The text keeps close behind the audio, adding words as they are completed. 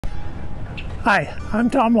Hi,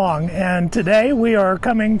 I'm Tom Long, and today we are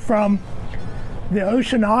coming from the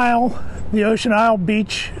Ocean Isle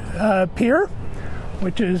Beach Pier,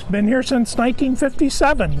 which has been here since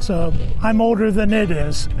 1957, so I'm older than it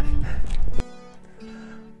is.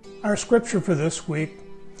 Our scripture for this week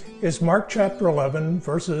is Mark chapter 11,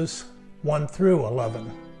 verses 1 through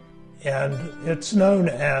 11, and it's known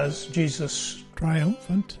as Jesus'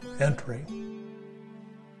 triumphant entry.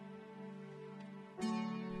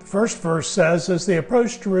 The first verse says, as they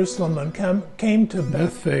approached Jerusalem and came to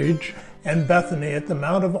Bethphage and Bethany at the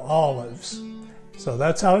Mount of Olives. So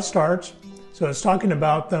that's how it starts. So it's talking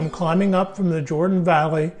about them climbing up from the Jordan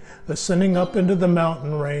Valley, ascending up into the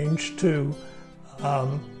mountain range toward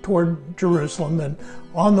Jerusalem, and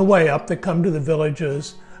on the way up they come to the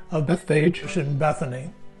villages of Bethphage and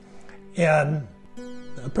Bethany. And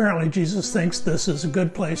apparently Jesus thinks this is a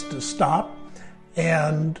good place to stop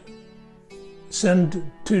and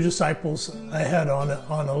send two disciples ahead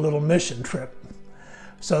on a little mission trip.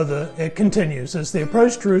 So it continues. As they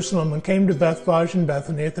approached Jerusalem and came to Bethphage and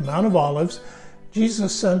Bethany at the Mount of Olives,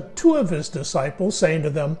 Jesus sent two of his disciples, saying to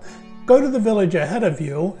them, "Go to the village ahead of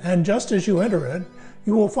you, and just as you enter it,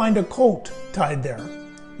 you will find a colt tied there,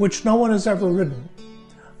 which no one has ever ridden.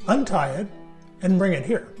 Untie it and bring it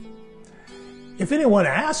here. If anyone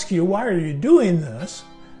asks you, 'Why are you doing this?'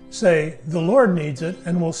 say, 'The Lord needs it,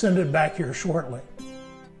 and we'll send it back here shortly.'"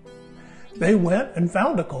 They went and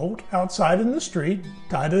found a colt outside in the street,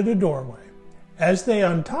 tied at a doorway. As they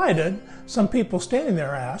untied it, some people standing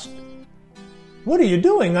there asked, "What are you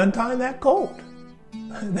doing untying that colt?"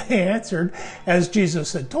 They answered as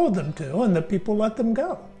Jesus had told them to, and the people let them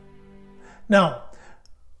go. Now,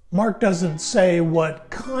 Mark doesn't say what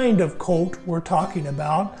kind of colt we're talking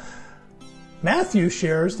about. Matthew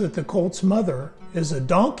shares that the colt's mother is a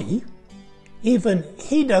donkey. Even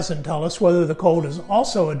he doesn't tell us whether the colt is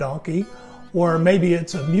also a donkey, or maybe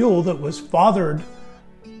it's a mule that was fathered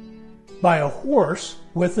by a horse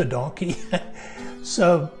with a donkey.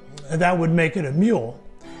 So that would make it a mule.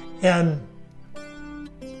 And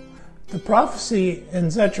the prophecy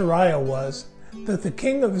in Zechariah was that the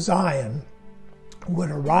king of Zion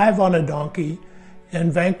would arrive on a donkey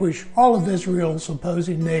and vanquish all of Israel's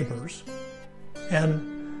opposing neighbors. And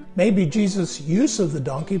maybe Jesus' use of the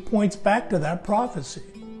donkey points back to that prophecy.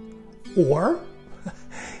 Or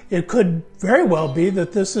it could very well be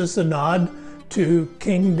that this is a nod to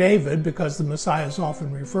King David, because the Messiah is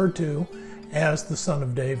often referred to as the son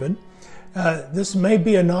of David. This may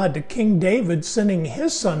be a nod to King David sending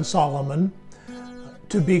his son Solomon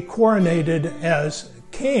to be coronated as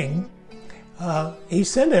king. He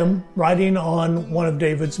sent him riding on one of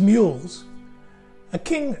David's mules. A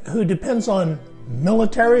king who depends on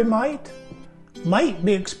military might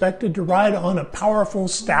be expected to ride on a powerful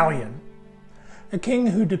stallion. A king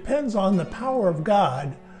who depends on the power of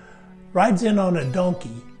God rides in on a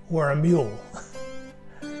donkey or a mule.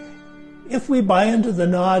 If we buy into the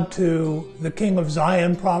nod to the King of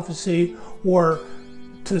Zion prophecy or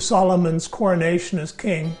to Solomon's coronation as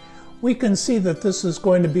king, we can see that this is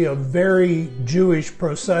going to be a very Jewish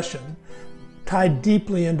procession, tied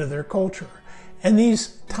deeply into their culture. And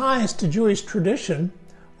these ties to Jewish tradition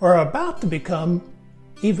are about to become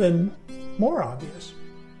even more obvious.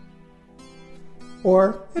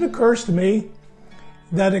 Or it occurs to me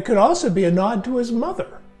that it could also be a nod to his mother,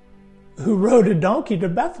 who rode a donkey to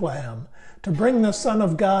Bethlehem to bring the Son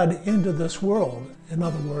of God into this world. In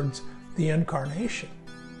other words, the incarnation.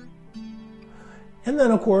 And then,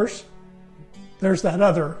 of course, there's that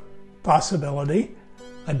other possibility.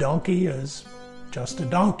 A donkey is just a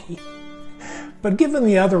donkey. But given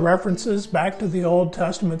the other references back to the Old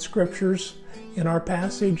Testament scriptures in our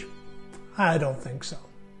passage, I don't think so.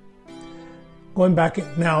 Going back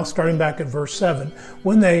now, starting back at verse 7,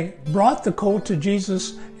 when they brought the colt to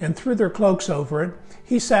Jesus and threw their cloaks over it,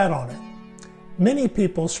 he sat on it. Many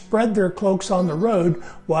people spread their cloaks on the road,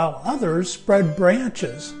 while others spread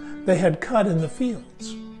branches they had cut in the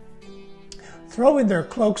fields. Throwing their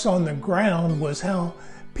cloaks on the ground was how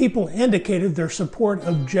people indicated their support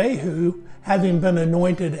of Jehu having been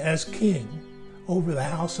anointed as king over the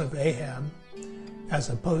house of Ahab, as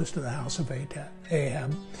opposed to the house of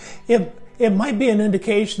Ahab. It might be an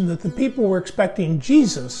indication that the people were expecting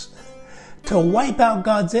Jesus to wipe out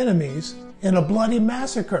God's enemies in a bloody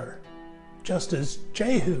massacre, just as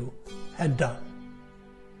Jehu had done.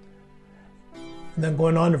 And then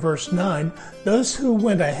going on to verse 9, those who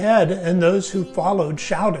went ahead and those who followed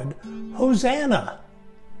shouted, "Hosanna!"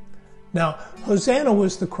 Now, Hosanna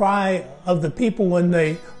was the cry of the people when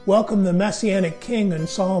they welcomed the Messianic King in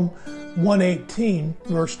Psalm 118,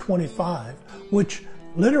 verse 25, which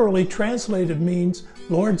literally translated means,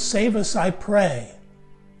 Lord, save us, I pray.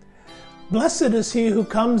 Blessed is he who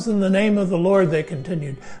comes in the name of the Lord, they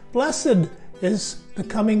continued. Blessed is the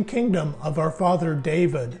coming kingdom of our father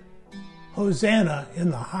David. Hosanna in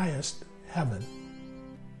the highest heaven.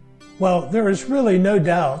 Well, there is really no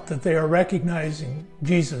doubt that they are recognizing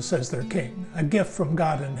Jesus as their king, a gift from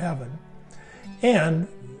God in heaven. And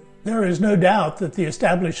there is no doubt that the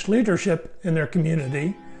established leadership in their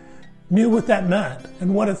community knew what that meant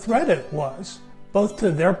and what a threat it was, both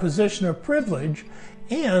to their position of privilege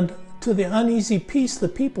and to the uneasy peace the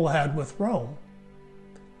people had with Rome.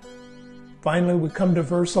 Finally, we come to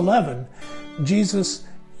verse 11. Jesus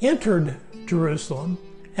entered Jerusalem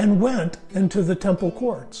and went into the temple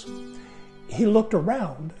courts. He looked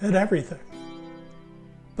around at everything.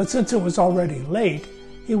 But since it was already late,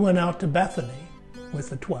 he went out to Bethany with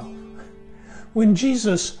the 12. When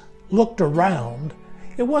Jesus looked around,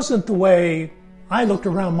 it wasn't the way I looked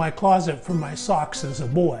around my closet for my socks as a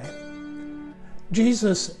boy.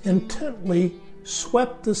 Jesus intently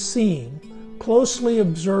swept the scene, closely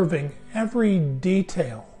observing every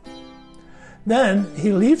detail. Then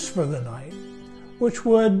he leaves for the night, which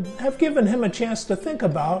would have given him a chance to think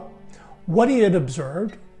about what he had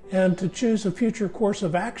observed and to choose a future course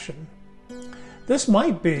of action. This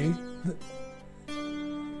might be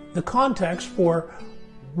the context for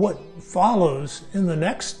what follows in the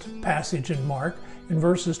next passage in Mark, in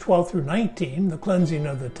verses 12 through 19, the cleansing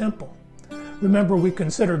of the temple. Remember, we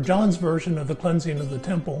considered John's version of the cleansing of the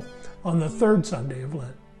temple on the third Sunday of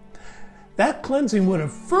Lent. That cleansing would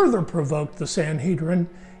have further provoked the Sanhedrin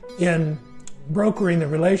in brokering the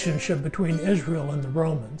relationship between Israel and the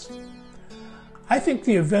Romans. I think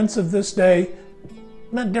the events of this day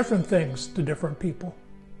meant different things to different people.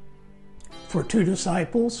 For two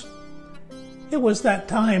disciples, it was that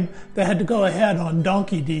time they had to go ahead on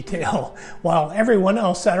donkey detail while everyone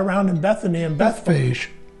else sat around in Bethany and Bethphage.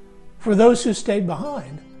 For those who stayed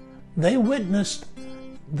behind, they witnessed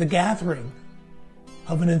the gathering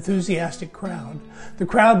of an enthusiastic crowd. The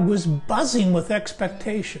crowd was buzzing with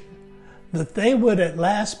expectation that they would at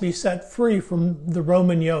last be set free from the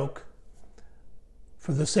Roman yoke.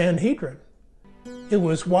 For the Sanhedrin, it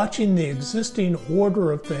was watching the existing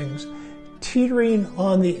order of things teetering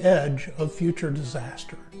on the edge of future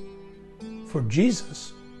disaster. For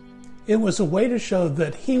Jesus, it was a way to show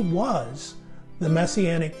that he was the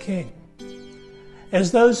Messianic King.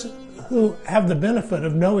 As those who have the benefit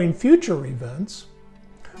of knowing future events,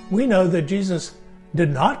 we know that Jesus did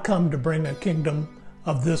not come to bring a kingdom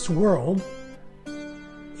of this world.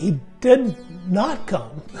 He did not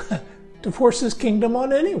come to force his kingdom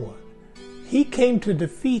on anyone. He came to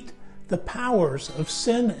defeat the powers of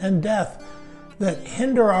sin and death that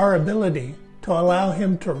hinder our ability to allow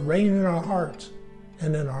him to reign in our hearts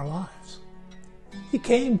and in our lives. He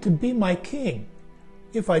came to be my king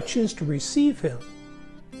if I choose to receive him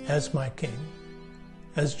as my king.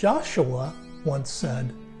 As Joshua once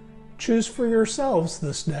said, choose for yourselves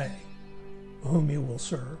this day whom you will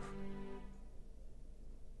serve.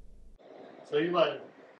 So you might